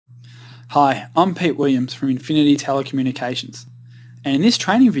Hi, I'm Pete Williams from Infiniti Telecommunications, and in this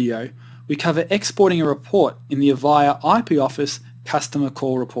training video we cover exporting a report in the Avaya IP Office Customer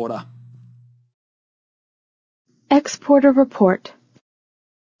Call Reporter. Export a report.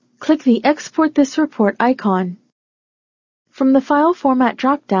 Click the Export this report icon. From the File Format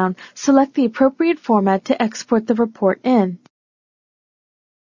drop-down, select the appropriate format to export the report in.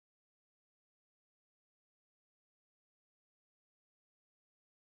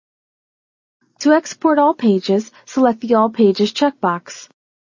 To export all pages, select the All Pages checkbox.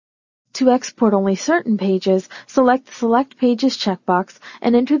 To export only certain pages, select the Select Pages checkbox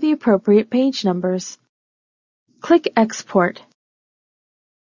and enter the appropriate page numbers. Click Export.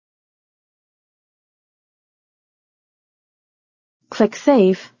 Click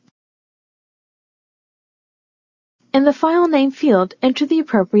Save. In the File Name field, enter the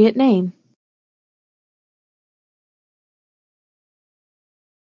appropriate name.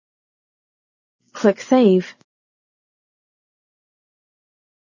 Click Save.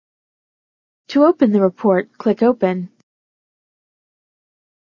 To open the report, click Open.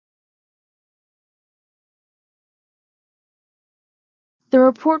 The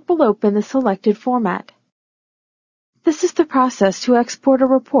report will open the selected format. This is the process to export a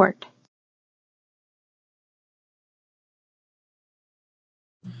report.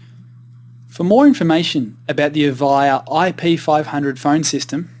 For more information about the Avaya IP500 phone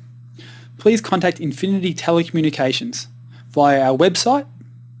system, please contact Infiniti Telecommunications via our website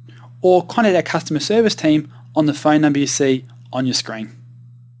or contact our customer service team on the phone number you see on your screen.